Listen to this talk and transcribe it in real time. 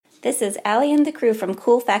This is Allie and the crew from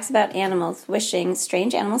Cool Facts About Animals wishing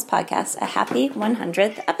Strange Animals Podcast a happy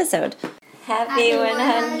 100th episode. Happy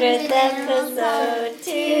 100th episode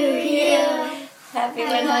to you. Happy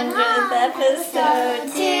 100th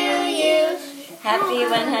episode to you. Happy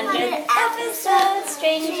 100th episode,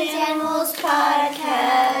 Strange Animals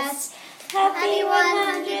Podcast. Happy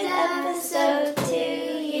 100th episode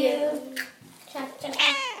to you.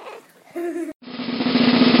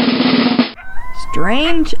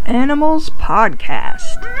 Strange Animals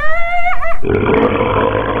Podcast.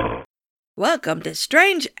 Welcome to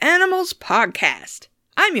Strange Animals Podcast.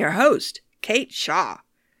 I'm your host, Kate Shaw.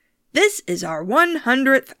 This is our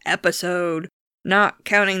 100th episode, not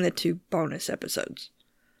counting the 2 bonus episodes.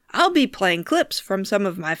 I'll be playing clips from some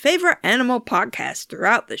of my favorite animal podcasts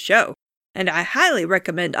throughout the show, and I highly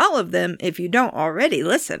recommend all of them if you don't already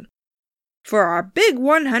listen. For our big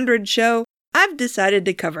 100 show, I've decided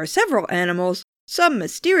to cover several animals, some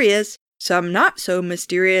mysterious, some not so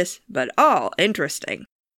mysterious, but all interesting.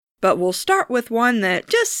 But we'll start with one that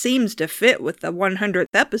just seems to fit with the 100th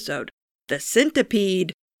episode, the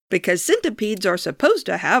centipede, because centipedes are supposed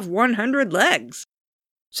to have 100 legs.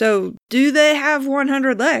 So, do they have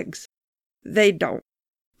 100 legs? They don't.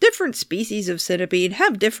 Different species of centipede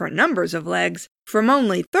have different numbers of legs, from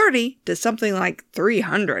only 30 to something like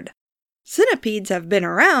 300. Centipedes have been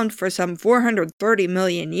around for some 430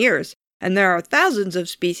 million years, and there are thousands of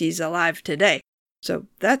species alive today, so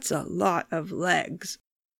that's a lot of legs.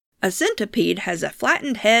 A centipede has a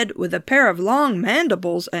flattened head with a pair of long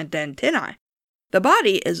mandibles and antennae. The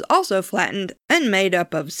body is also flattened and made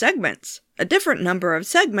up of segments, a different number of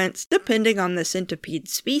segments depending on the centipede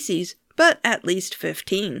species, but at least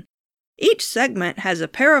 15. Each segment has a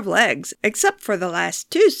pair of legs, except for the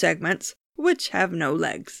last 2 segments, which have no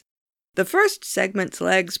legs. The first segment's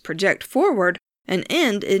legs project forward and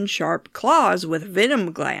end in sharp claws with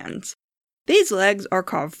venom glands. These legs are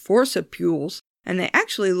called forcipules, and they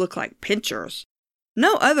actually look like pinchers.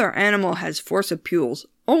 No other animal has forcipules,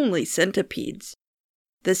 only centipedes.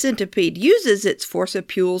 The centipede uses its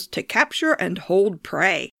forcipules to capture and hold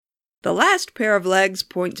prey. The last pair of legs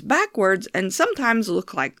points backwards and sometimes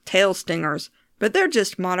look like tail stingers, but they're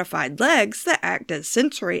just modified legs that act as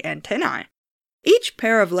sensory antennae. Each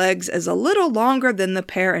pair of legs is a little longer than the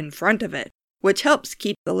pair in front of it, which helps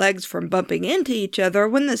keep the legs from bumping into each other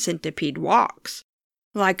when the centipede walks.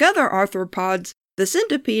 Like other arthropods, the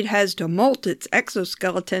centipede has to molt its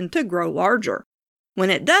exoskeleton to grow larger.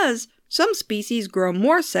 When it does, some species grow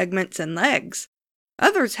more segments and legs.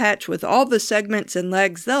 Others hatch with all the segments and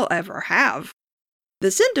legs they'll ever have.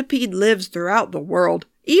 The centipede lives throughout the world,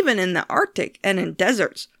 even in the Arctic and in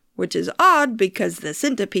deserts, which is odd because the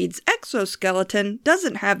centipede's exoskeleton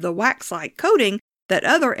doesn't have the wax-like coating that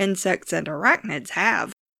other insects and arachnids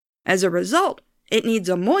have. As a result, it needs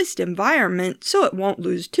a moist environment so it won't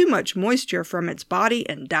lose too much moisture from its body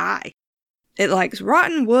and die. It likes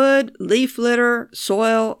rotten wood, leaf litter,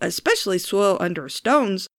 soil, especially soil under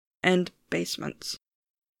stones, and basements.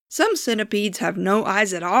 Some centipedes have no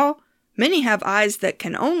eyes at all, many have eyes that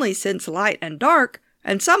can only sense light and dark,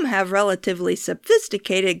 and some have relatively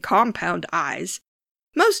sophisticated compound eyes.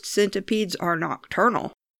 Most centipedes are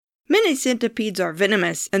nocturnal. Many centipedes are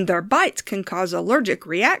venomous, and their bites can cause allergic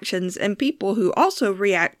reactions in people who also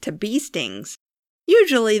react to bee stings.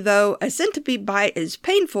 Usually, though, a centipede bite is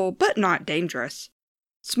painful but not dangerous.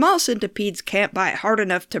 Small centipedes can't bite hard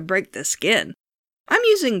enough to break the skin. I'm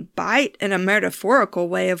using bite in a metaphorical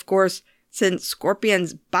way, of course, since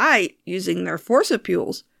scorpions bite using their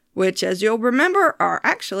forcipules, which, as you'll remember, are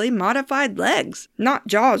actually modified legs, not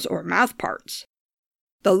jaws or mouth parts.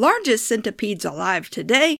 The largest centipedes alive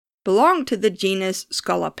today belong to the genus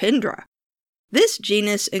Scolopendra. This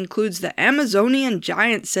genus includes the Amazonian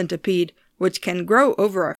giant centipede, which can grow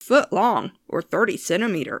over a foot long, or 30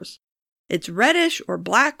 centimeters. It's reddish or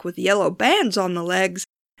black with yellow bands on the legs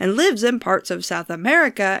and lives in parts of South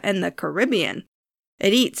America and the Caribbean.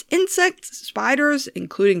 It eats insects, spiders,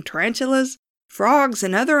 including tarantulas, frogs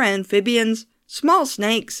and other amphibians, small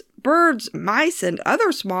snakes, birds, mice and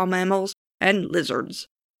other small mammals, and lizards.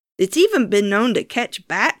 It's even been known to catch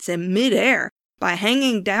bats in mid-air by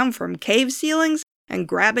hanging down from cave ceilings and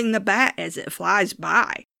grabbing the bat as it flies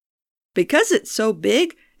by. Because it's so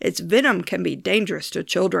big, its venom can be dangerous to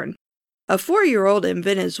children. A 4-year-old in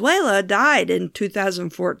Venezuela died in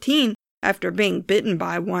 2014 after being bitten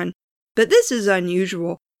by one, but this is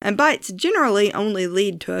unusual, and bites generally only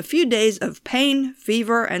lead to a few days of pain,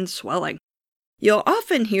 fever, and swelling. You'll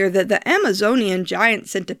often hear that the Amazonian giant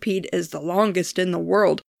centipede is the longest in the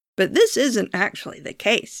world, but this isn't actually the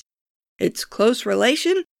case. Its close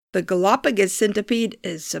relation, the Galapagos centipede,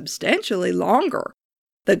 is substantially longer.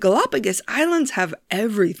 The Galapagos Islands have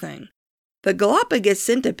everything. The Galapagos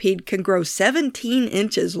centipede can grow 17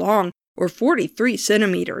 inches long or 43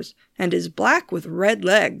 centimeters and is black with red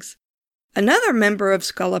legs. Another member of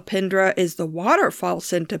Scolopendra is the waterfall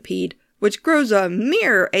centipede, which grows a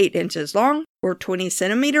mere 8 inches long or 20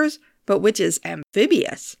 centimeters, but which is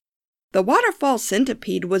amphibious. The waterfall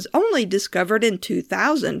centipede was only discovered in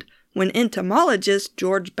 2000 when entomologist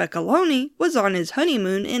George Beccoloni was on his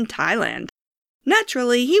honeymoon in Thailand.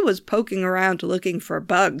 Naturally, he was poking around looking for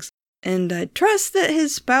bugs, and I trust that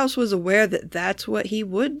his spouse was aware that that's what he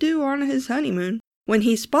would do on his honeymoon, when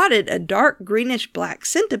he spotted a dark greenish-black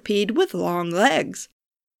centipede with long legs.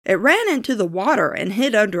 It ran into the water and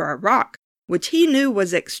hid under a rock, which he knew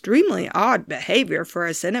was extremely odd behavior for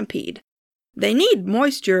a centipede. They need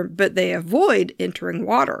moisture, but they avoid entering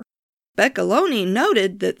water. Beccoloni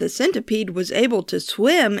noted that the centipede was able to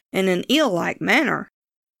swim in an eel-like manner.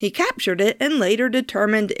 He captured it and later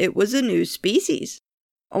determined it was a new species.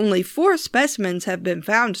 Only 4 specimens have been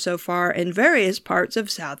found so far in various parts of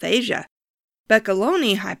South Asia.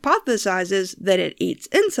 Beccoloni hypothesizes that it eats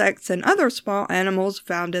insects and other small animals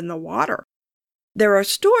found in the water. There are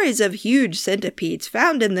stories of huge centipedes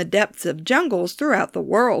found in the depths of jungles throughout the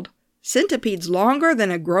world. Centipedes longer than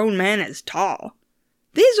a grown man is tall.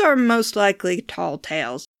 These are most likely tall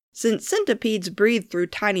tales, since centipedes breathe through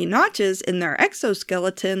tiny notches in their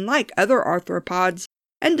exoskeleton like other arthropods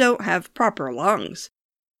and don't have proper lungs.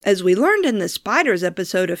 As we learned in the spiders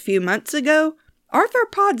episode a few months ago,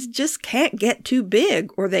 arthropods just can't get too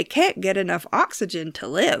big or they can't get enough oxygen to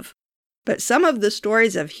live. But some of the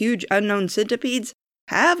stories of huge unknown centipedes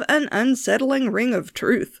have an unsettling ring of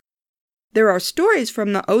truth. There are stories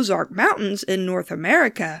from the Ozark Mountains in North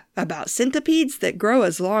America about centipedes that grow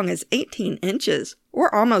as long as 18 inches,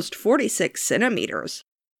 or almost 46 centimeters.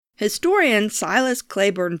 Historian Silas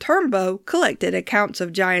Claiborne Turnbow collected accounts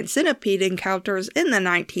of giant centipede encounters in the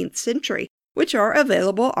 19th century, which are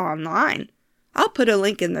available online. I'll put a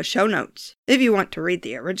link in the show notes, if you want to read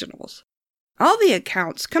the originals. All the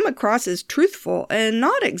accounts come across as truthful and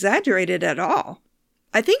not exaggerated at all.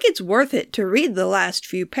 I think it's worth it to read the last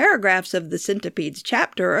few paragraphs of the Centipedes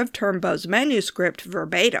chapter of Turnbow's manuscript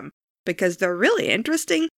verbatim, because they're really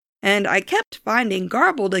interesting, and I kept finding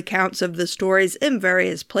garbled accounts of the stories in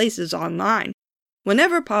various places online.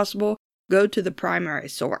 Whenever possible, go to the primary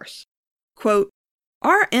source. Quote,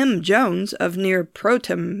 R.M. Jones of near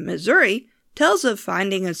Protem, Missouri, tells of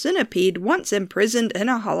finding a centipede once imprisoned in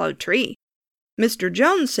a hollow tree. Mr.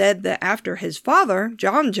 Jones said that after his father,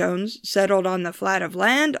 John Jones, settled on the flat of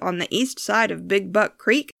land on the east side of Big Buck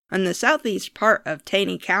Creek in the southeast part of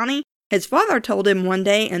Taney County, his father told him one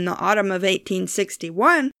day in the autumn of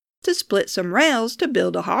 1861 to split some rails to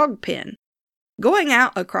build a hog pen. Going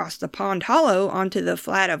out across the pond hollow onto the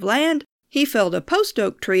flat of land, he felled a post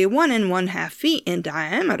oak tree 1 1/2 feet in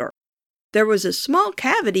diameter. There was a small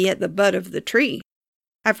cavity at the butt of the tree.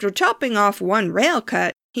 After chopping off one rail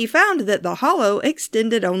cut, he found that the hollow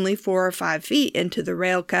extended only 4 or 5 feet into the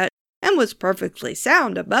rail cut and was perfectly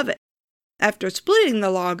sound above it. After splitting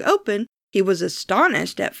the log open, he was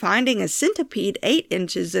astonished at finding a centipede 8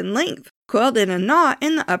 inches in length, coiled in a knot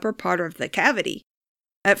in the upper part of the cavity.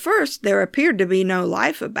 At first, there appeared to be no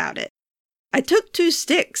life about it. I took 2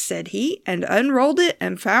 sticks, said he, and unrolled it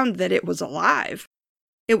and found that it was alive.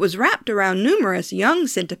 It was wrapped around numerous young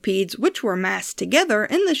centipedes which were massed together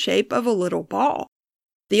in the shape of a little ball.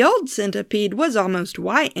 The old centipede was almost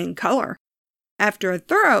white in color. After a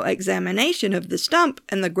thorough examination of the stump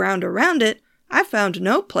and the ground around it, I found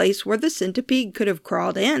no place where the centipede could have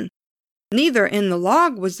crawled in. Neither in the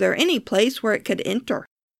log was there any place where it could enter.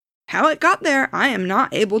 How it got there I am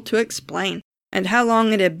not able to explain, and how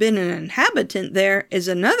long it had been an inhabitant there is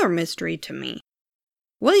another mystery to me.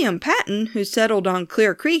 William Patton, who settled on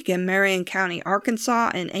Clear Creek in Marion County,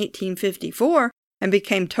 Arkansas in 1854 and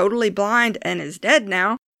became totally blind and is dead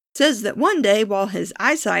now, says that one day while his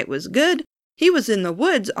eyesight was good, he was in the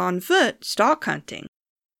woods on foot stalk hunting.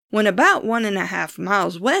 When about 1.5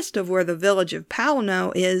 miles west of where the village of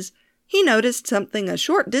Pownell is, he noticed something a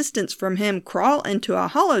short distance from him crawl into a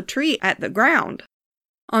hollow tree at the ground.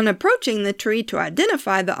 On approaching the tree to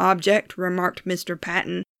identify the object, remarked Mr.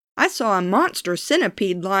 Patton, I saw a monster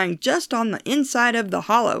centipede lying just on the inside of the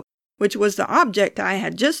hollow, which was the object I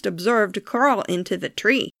had just observed crawl into the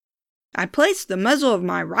tree. I placed the muzzle of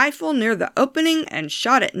my rifle near the opening and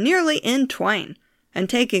shot it nearly in twain, and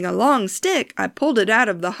taking a long stick, I pulled it out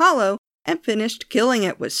of the hollow and finished killing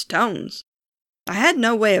it with stones. I had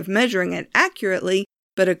no way of measuring it accurately,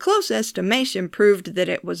 but a close estimation proved that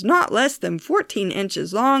it was not less than 14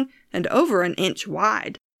 inches long and over 1 inch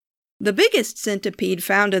wide. The biggest centipede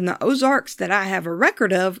found in the Ozarks that I have a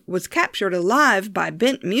record of was captured alive by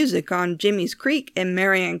bent music on Jimmy's Creek in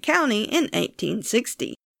Marion County in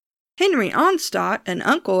 1860. Henry Onstott, an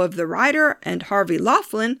uncle of the writer, and Harvey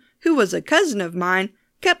Laughlin, who was a cousin of mine,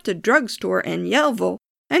 kept a drugstore in Yellville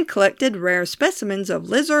and collected rare specimens of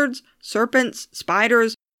lizards, serpents,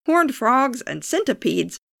 spiders, horned frogs, and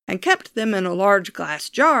centipedes, and kept them in a large glass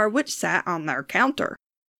jar which sat on their counter.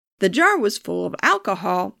 The jar was full of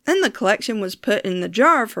alcohol, and the collection was put in the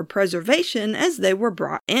jar for preservation as they were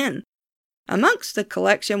brought in. Amongst the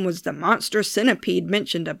collection was the monster centipede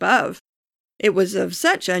mentioned above. It was of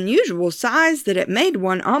such unusual size that it made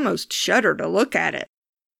one almost shudder to look at it.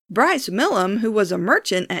 Bryce Millam, who was a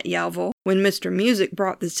merchant at Yellville when Mr. Music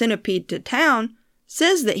brought the centipede to town,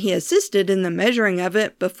 says that he assisted in the measuring of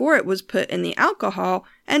it before it was put in the alcohol,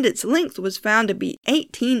 and its length was found to be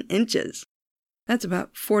 18 inches. That's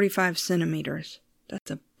about 45 centimeters.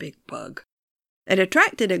 That's a big bug. It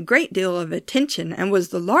attracted a great deal of attention and was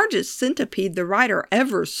the largest centipede the writer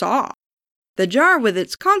ever saw. The jar with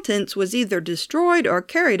its contents was either destroyed or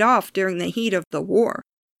carried off during the heat of the war.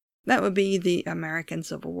 That would be the American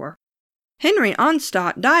Civil War. Henry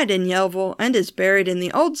Onstott died in Yellville and is buried in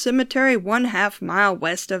the old cemetery 1/2 mile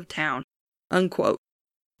west of town." Unquote.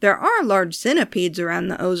 There are large centipedes around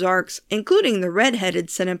the Ozarks, including the red-headed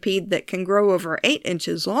centipede that can grow over 8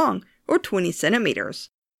 inches long, or 20 centimeters.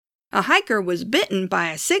 A hiker was bitten by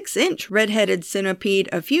a 6-inch red-headed centipede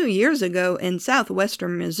a few years ago in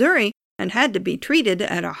southwestern Missouri and had to be treated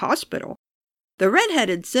at a hospital. The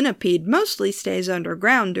red-headed centipede mostly stays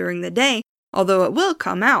underground during the day, although it will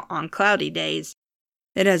come out on cloudy days.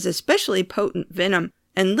 It has especially potent venom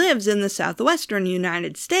and lives in the southwestern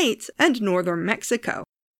United States and northern Mexico.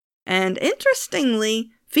 And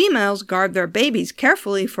interestingly, females guard their babies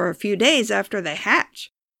carefully for a few days after they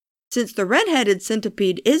hatch. Since the red-headed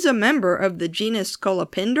centipede is a member of the genus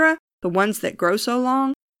Scolopendra, the ones that grow so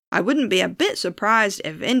long, I wouldn't be a bit surprised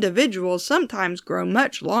if individuals sometimes grow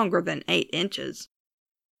much longer than 8 inches.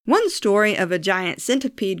 One story of a giant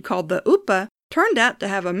centipede called the Upa turned out to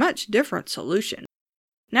have a much different solution.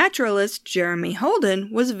 Naturalist Jeremy Holden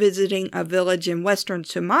was visiting a village in western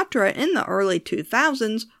Sumatra in the early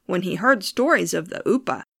 2000s when he heard stories of the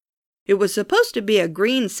Upa. It was supposed to be a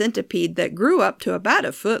green centipede that grew up to about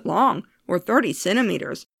a foot long, or 30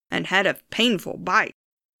 centimeters, and had a painful bite.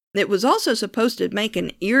 It was also supposed to make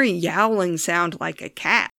an eerie yowling sound like a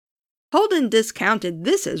cat. Holden discounted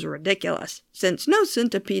this as ridiculous, since no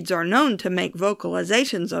centipedes are known to make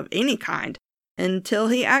vocalizations of any kind, until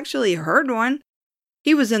he actually heard one.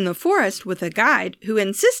 He was in the forest with a guide who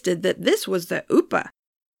insisted that this was the Upa.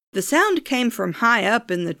 The sound came from high up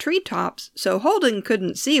in the treetops, so Holden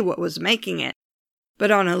couldn't see what was making it. But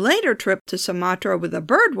on a later trip to Sumatra with a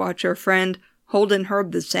birdwatcher friend, Holden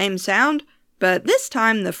heard the same sound, but this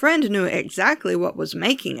time the friend knew exactly what was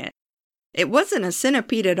making it. It wasn't a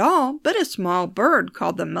centipede at all, but a small bird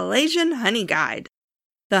called the Malaysian honeyguide.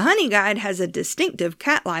 The honeyguide has a distinctive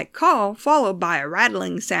cat-like call followed by a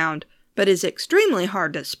rattling sound, but is extremely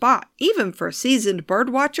hard to spot, even for seasoned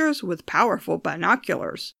birdwatchers with powerful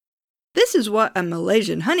binoculars. This is what a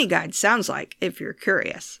Malaysian honeyguide sounds like, if you're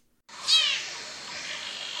curious.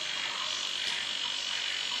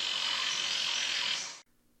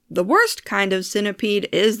 The worst kind of centipede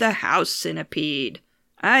is the house centipede.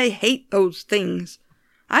 I hate those things.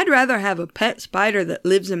 I'd rather have a pet spider that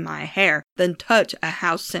lives in my hair than touch a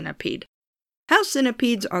house centipede. House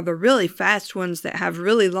centipedes are the really fast ones that have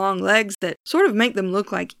really long legs that sort of make them look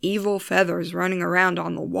like evil feathers running around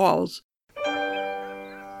on the walls.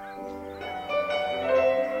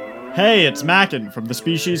 Hey, it's Mackin from the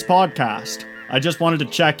Species Podcast. I just wanted to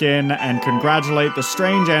check in and congratulate the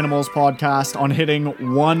Strange Animals Podcast on hitting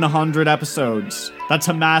 100 episodes. That's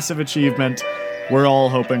a massive achievement. We're all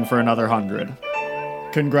hoping for another 100.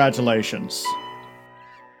 Congratulations.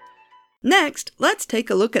 Next, let's take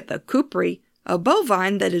a look at the Kouprey, a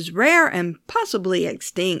bovine that is rare and possibly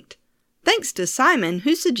extinct. Thanks to Simon,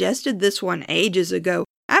 who suggested this one ages ago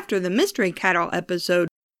after the Mystery Cattle episode,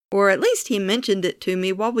 or at least he mentioned it to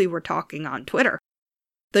me while we were talking on Twitter.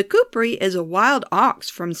 The Kouprey is a wild ox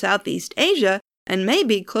from Southeast Asia and may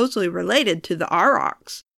be closely related to the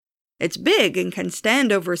aurochs. It's big and can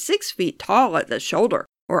stand over 6 feet tall at the shoulder,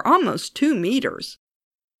 or almost 2 meters.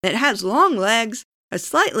 It has long legs, a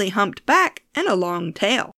slightly humped back, and a long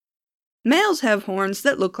tail. Males have horns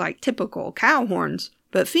that look like typical cow horns,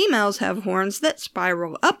 but females have horns that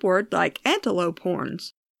spiral upward like antelope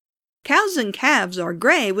horns. Cows and calves are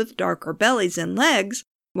gray with darker bellies and legs,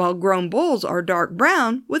 while grown bulls are dark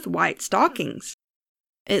brown with white stockings.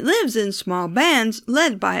 It lives in small bands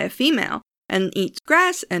led by a female, and eats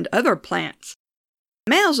grass and other plants.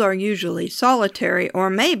 Males are usually solitary or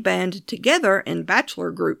may band together in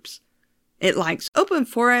bachelor groups. It likes open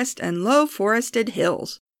forest and low forested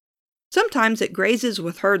hills. Sometimes it grazes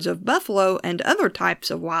with herds of buffalo and other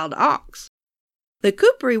types of wild ox. The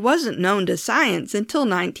kouprey wasn't known to science until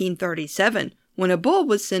 1937, when a bull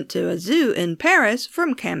was sent to a zoo in Paris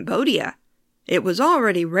from Cambodia. It was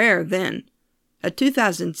already rare then. A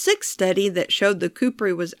 2006 study that showed the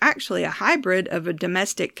kouprey was actually a hybrid of a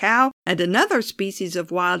domestic cow and another species of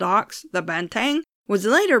wild ox, the banteng, was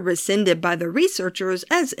later rescinded by the researchers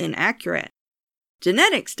as inaccurate.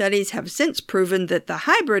 Genetic studies have since proven that the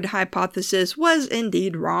hybrid hypothesis was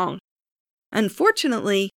indeed wrong.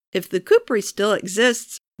 Unfortunately, if the kouprey still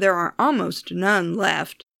exists, there are almost none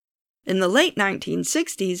left. In the late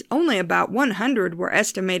 1960s, only about 100 were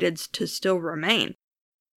estimated to still remain.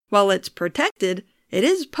 While it's protected, it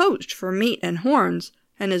is poached for meat and horns,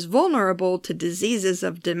 and is vulnerable to diseases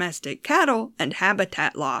of domestic cattle and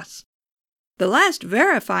habitat loss. The last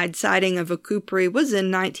verified sighting of a kouprey was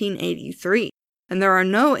in 1983, and there are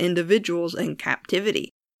no individuals in captivity.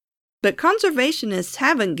 But conservationists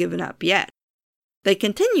haven't given up yet. They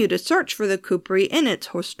continue to search for the kouprey in its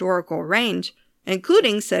historical range,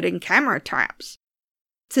 including setting camera traps.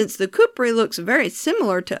 Since the kouprey looks very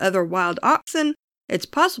similar to other wild oxen, it's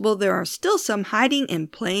possible there are still some hiding in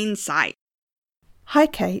plain sight. Hi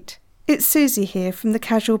Kate, it's Susie here from the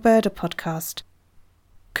Casual Birder podcast.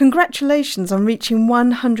 Congratulations on reaching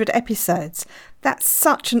 100 episodes. That's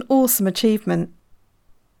such an awesome achievement.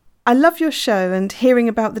 I love your show and hearing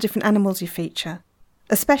about the different animals you feature,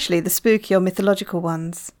 especially the spooky or mythological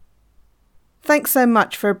ones. Thanks so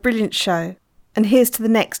much for a brilliant show, and here's to the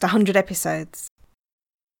next 100 episodes.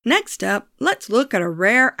 Next up, let's look at a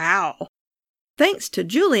rare owl. Thanks to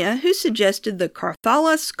Julia, who suggested the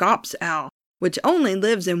Carthala scops owl, which only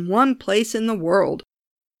lives in one place in the world.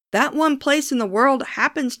 That one place in the world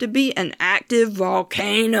happens to be an active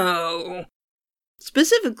volcano.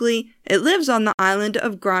 Specifically, it lives on the island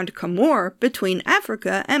of Grand Comore between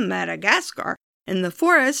Africa and Madagascar, in the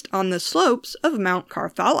forest on the slopes of Mount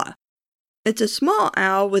Carthala. It's a small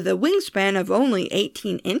owl with a wingspan of only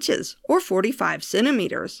 18 inches, or 45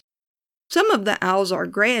 centimeters. Some of the owls are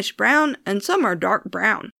grayish-brown and some are dark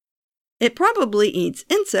brown. It probably eats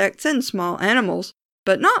insects and small animals,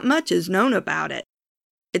 but not much is known about it.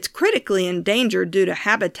 It's critically endangered due to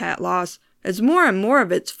habitat loss, as more and more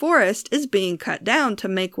of its forest is being cut down to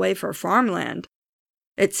make way for farmland.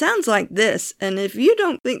 It sounds like this, and if you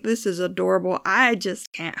don't think this is adorable, I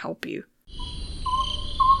just can't help you.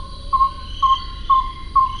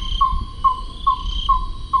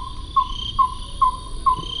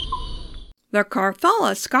 The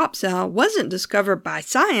Carthala scops owl wasn't discovered by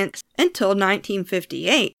science until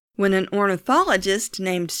 1958, when an ornithologist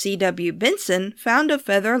named C.W. Benson found a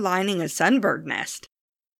feather lining a sunbird nest.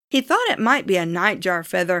 He thought it might be a nightjar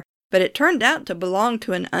feather, but it turned out to belong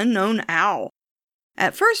to an unknown owl.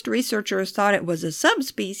 At first, researchers thought it was a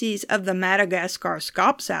subspecies of the Madagascar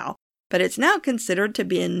scops owl, but it's now considered to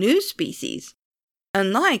be a new species.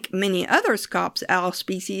 Unlike many other scops owl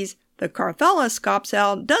species, the Carthala scops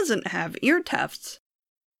owl doesn't have ear tufts.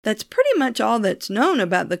 That's pretty much all that's known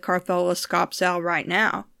about the Carthala scops owl right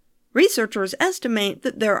now. Researchers estimate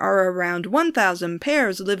that there are around 1,000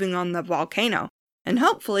 pairs living on the volcano, and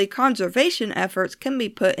hopefully conservation efforts can be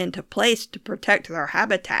put into place to protect their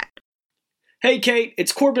habitat. Hey Kate,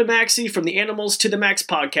 it's Corbin Maxey from the Animals to the Max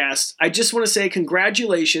podcast. I just want to say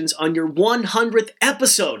congratulations on your 100th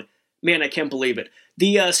episode. Man, I can't believe it.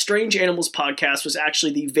 The Strange Animals podcast was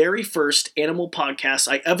actually the very first animal podcast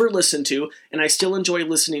I ever listened to, and I still enjoy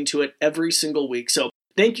listening to it every single week. So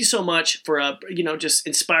thank you so much for just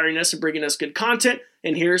inspiring us and bringing us good content.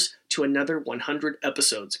 And here's to another 100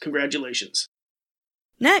 episodes. Congratulations.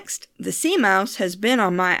 Next, the sea mouse has been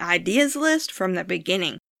on my ideas list from the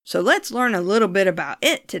beginning, so let's learn a little bit about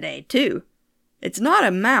it today too. It's not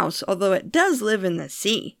a mouse, although it does live in the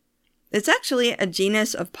sea. It's actually a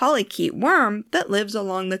genus of polychaete worm that lives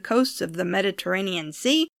along the coasts of the Mediterranean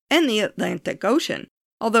Sea and the Atlantic Ocean,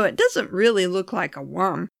 although it doesn't really look like a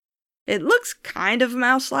worm. It looks kind of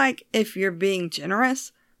mouse-like if you're being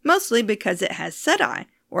generous, mostly because it has setae,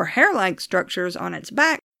 or hair-like structures on its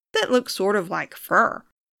back that look sort of like fur.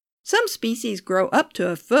 Some species grow up to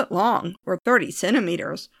a foot long, or 30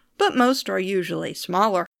 centimeters, but most are usually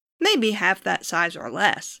smaller, maybe half that size or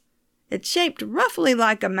less. It's shaped roughly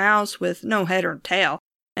like a mouse with no head or tail,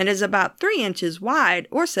 and is about 3 inches wide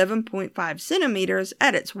or 7.5 centimeters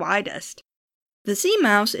at its widest. The sea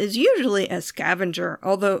mouse is usually a scavenger,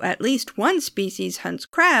 although at least one species hunts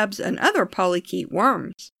crabs and other polychaete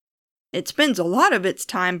worms. It spends a lot of its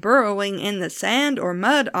time burrowing in the sand or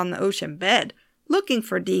mud on the ocean bed, looking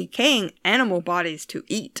for decaying animal bodies to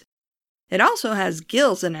eat. It also has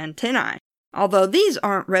gills and antennae, although these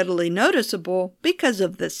aren't readily noticeable because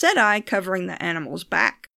of the setae covering the animal's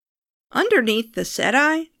back. Underneath the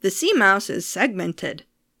setae, the sea mouse is segmented.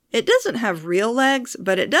 It doesn't have real legs,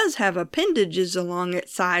 but it does have appendages along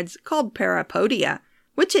its sides called parapodia,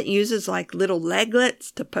 which it uses like little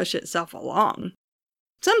leglets to push itself along.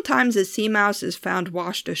 Sometimes a sea mouse is found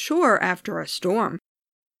washed ashore after a storm.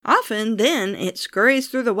 Often, then, it scurries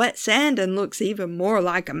through the wet sand and looks even more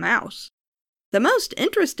like a mouse. The most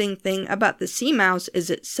interesting thing about the sea mouse is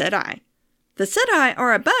its setae. The setae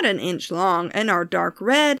are about an inch long and are dark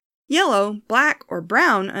red, yellow, black, or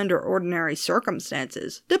brown under ordinary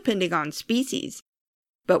circumstances, depending on species.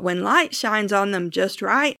 But when light shines on them just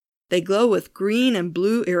right, they glow with green and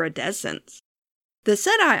blue iridescence. The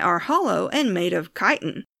setae are hollow and made of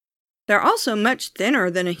chitin. They're also much thinner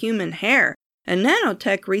than a human hair, and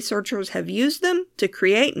nanotech researchers have used them to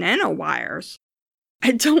create nanowires.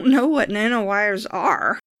 I don't know what nanowires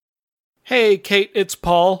are. Hey, Kate, it's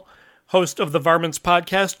Paul, host of the Varmints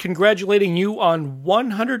Podcast, congratulating you on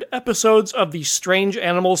 100 episodes of the Strange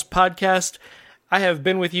Animals Podcast. I have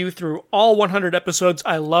been with you through all 100 episodes.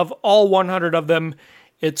 I love all 100 of them.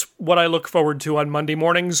 It's what I look forward to on Monday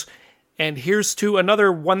mornings. And here's to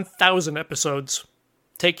another 1,000 episodes.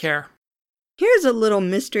 Take care. Here's a little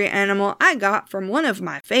mystery animal I got from one of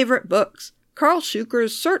my favorite books, Carl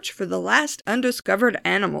Schucher's Search for the Last Undiscovered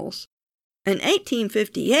Animals. In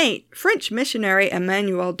 1858, French missionary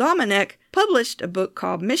Emmanuel Dominic published a book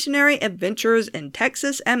called Missionary Adventures in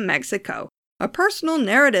Texas and Mexico, a personal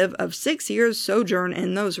narrative of 6 years' sojourn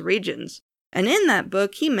in those regions. And in that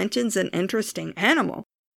book, he mentions an interesting animal.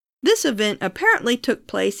 This event apparently took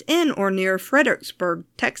place in or near Fredericksburg,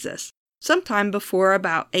 Texas, sometime before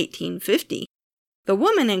about 1850. The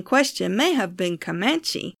woman in question may have been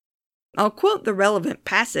Comanche. I'll quote the relevant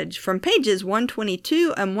passage from pages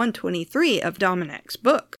 122 and 123 of Dominic's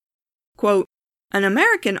book. Quote, "An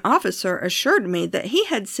American officer assured me that he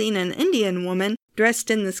had seen an Indian woman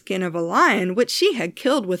dressed in the skin of a lion which she had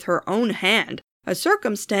killed with her own hand, a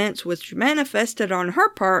circumstance which manifested on her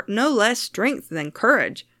part no less strength than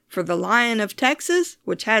courage, for the lion of Texas,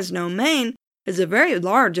 which has no mane, is a very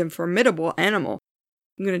large and formidable animal."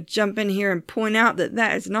 I'm going to jump in here and point out that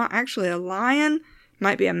that is not actually a lion.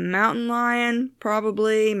 Might be a mountain lion,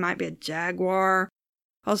 probably. Might be a jaguar.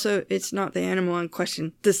 Also, it's not the animal in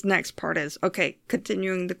question. This next part is. Okay,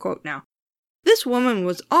 continuing the quote now. "This woman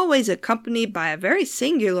was always accompanied by a very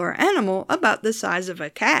singular animal about the size of a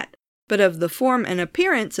cat, but of the form and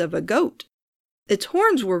appearance of a goat. Its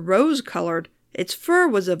horns were rose-colored, its fur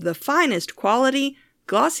was of the finest quality,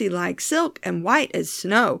 glossy like silk and white as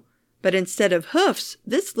snow, but instead of hoofs,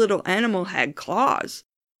 this little animal had claws.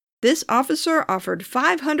 This officer offered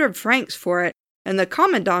 500 francs for it, and the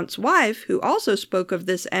commandant's wife, who also spoke of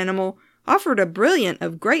this animal, offered a brilliant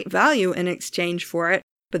of great value in exchange for it,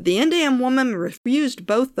 but the Indian woman refused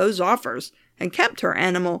both those offers, and kept her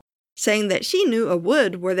animal, saying that she knew a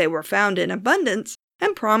wood where they were found in abundance,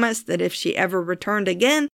 and promised that if she ever returned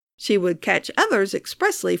again, she would catch others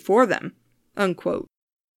expressly for them." Unquote.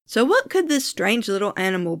 So what could this strange little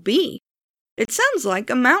animal be? It sounds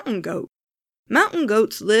like a mountain goat. Mountain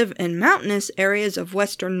goats live in mountainous areas of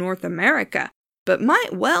western North America, but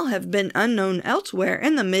might well have been unknown elsewhere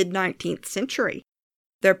in the mid-19th century.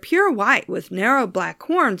 They're pure white with narrow black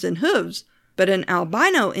horns and hooves, but an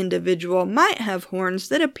albino individual might have horns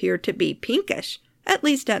that appear to be pinkish, at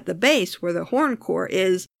least at the base where the horn core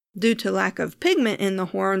is, due to lack of pigment in the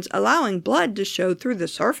horns allowing blood to show through the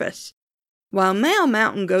surface. While male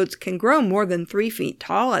mountain goats can grow more than 3 feet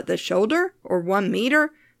tall at the shoulder, or 1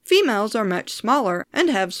 meter, females are much smaller and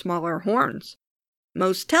have smaller horns.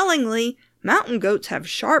 Most tellingly, mountain goats have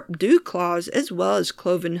sharp dew claws as well as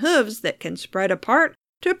cloven hooves that can spread apart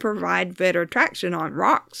to provide better traction on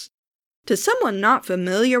rocks. To someone not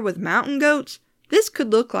familiar with mountain goats, this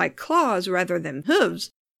could look like claws rather than hooves.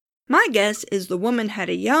 My guess is the woman had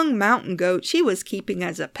a young mountain goat she was keeping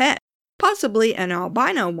as a pet, possibly an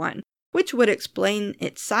albino one, which would explain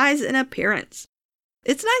its size and appearance.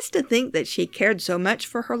 It's nice to think that she cared so much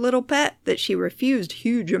for her little pet that she refused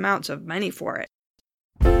huge amounts of money for it.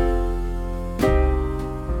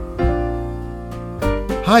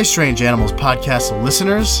 Hi, Strange Animals Podcast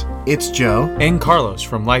listeners. It's Joe. And Carlos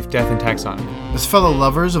from Life, Death, and Taxonomy. As fellow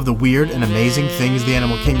lovers of the weird and amazing things the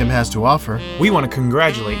animal kingdom has to offer, we want to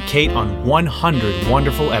congratulate Kate on 100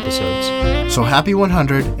 wonderful episodes. So happy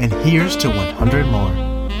 100, and here's to 100 more.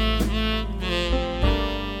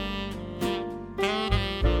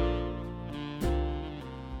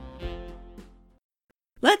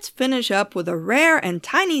 finish up with a rare and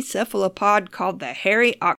tiny cephalopod called the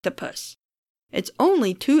hairy octopus. It's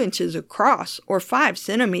only 2 inches across, or 5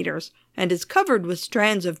 centimeters, and is covered with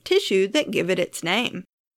strands of tissue that give it its name.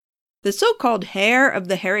 The so-called hair of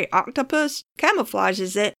the hairy octopus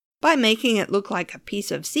camouflages it by making it look like a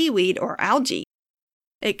piece of seaweed or algae.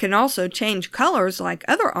 It can also change colors like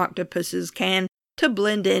other octopuses can to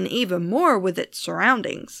blend in even more with its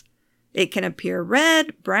surroundings. It can appear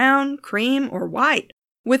red, brown, cream, or white,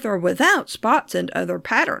 with or without spots and other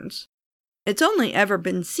patterns. It's only ever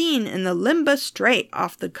been seen in the Lembah Strait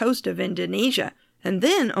off the coast of Indonesia, and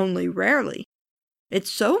then only rarely.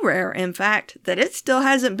 It's so rare, in fact, that it still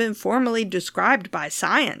hasn't been formally described by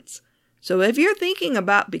science. So if you're thinking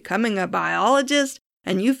about becoming a biologist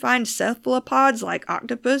and you find cephalopods like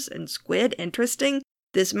octopus and squid interesting,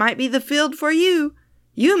 this might be the field for you.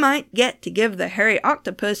 You might get to give the hairy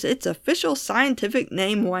octopus its official scientific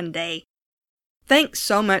name one day. Thanks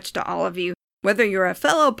so much to all of you. Whether you're a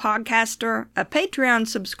fellow podcaster, a Patreon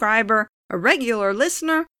subscriber, a regular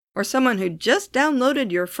listener, or someone who just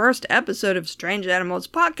downloaded your first episode of Strange Animals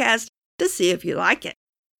Podcast to see if you like it.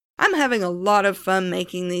 I'm having a lot of fun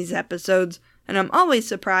making these episodes, and I'm always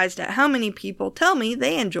surprised at how many people tell me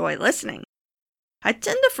they enjoy listening. I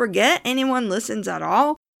tend to forget anyone listens at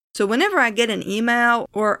all, so whenever I get an email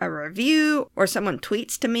or a review or someone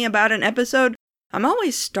tweets to me about an episode, I'm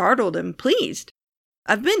always startled and pleased.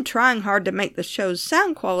 I've been trying hard to make the show's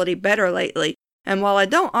sound quality better lately, and while I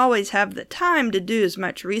don't always have the time to do as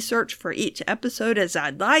much research for each episode as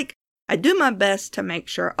I'd like, I do my best to make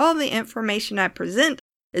sure all the information I present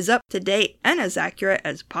is up to date and as accurate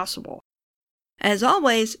as possible. As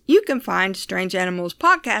always, you can find Strange Animals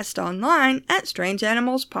Podcast online at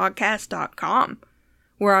strangeanimalspodcast.com.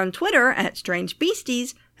 We're on Twitter at Strange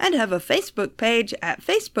Beasties and have a Facebook page at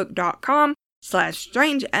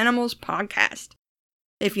facebook.com/strangeanimalspodcast.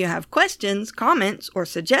 If you have questions, comments, or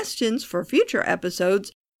suggestions for future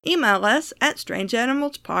episodes, email us at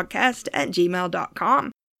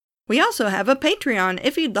strangeanimalspodcast@gmail.com. We also have a Patreon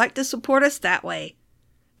if you'd like to support us that way.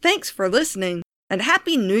 Thanks for listening, and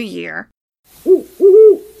Happy New Year!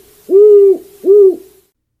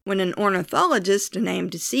 When an ornithologist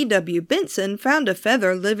named C.W. Benson found a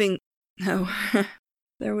feather living... No,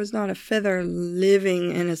 there was not a feather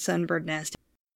living in a sunbird nest.